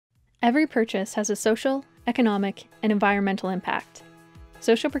Every purchase has a social, economic, and environmental impact.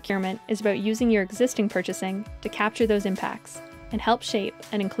 Social procurement is about using your existing purchasing to capture those impacts and help shape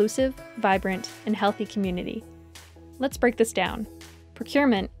an inclusive, vibrant, and healthy community. Let's break this down.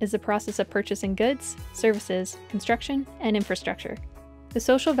 Procurement is the process of purchasing goods, services, construction, and infrastructure. The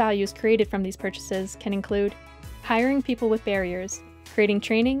social values created from these purchases can include hiring people with barriers, creating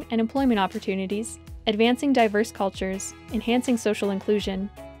training and employment opportunities, advancing diverse cultures, enhancing social inclusion,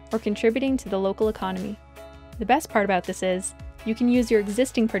 or contributing to the local economy. The best part about this is, you can use your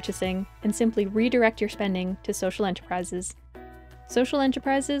existing purchasing and simply redirect your spending to social enterprises. Social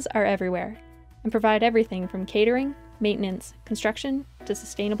enterprises are everywhere and provide everything from catering, maintenance, construction, to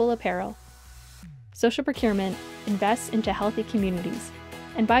sustainable apparel. Social procurement invests into healthy communities,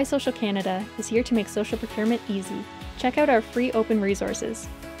 and Buy Social Canada is here to make social procurement easy. Check out our free open resources,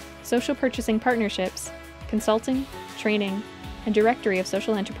 social purchasing partnerships, consulting, training, and directory of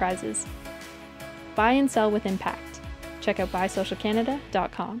social enterprises. Buy and sell with impact. Check out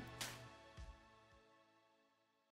buysocialcanada.com.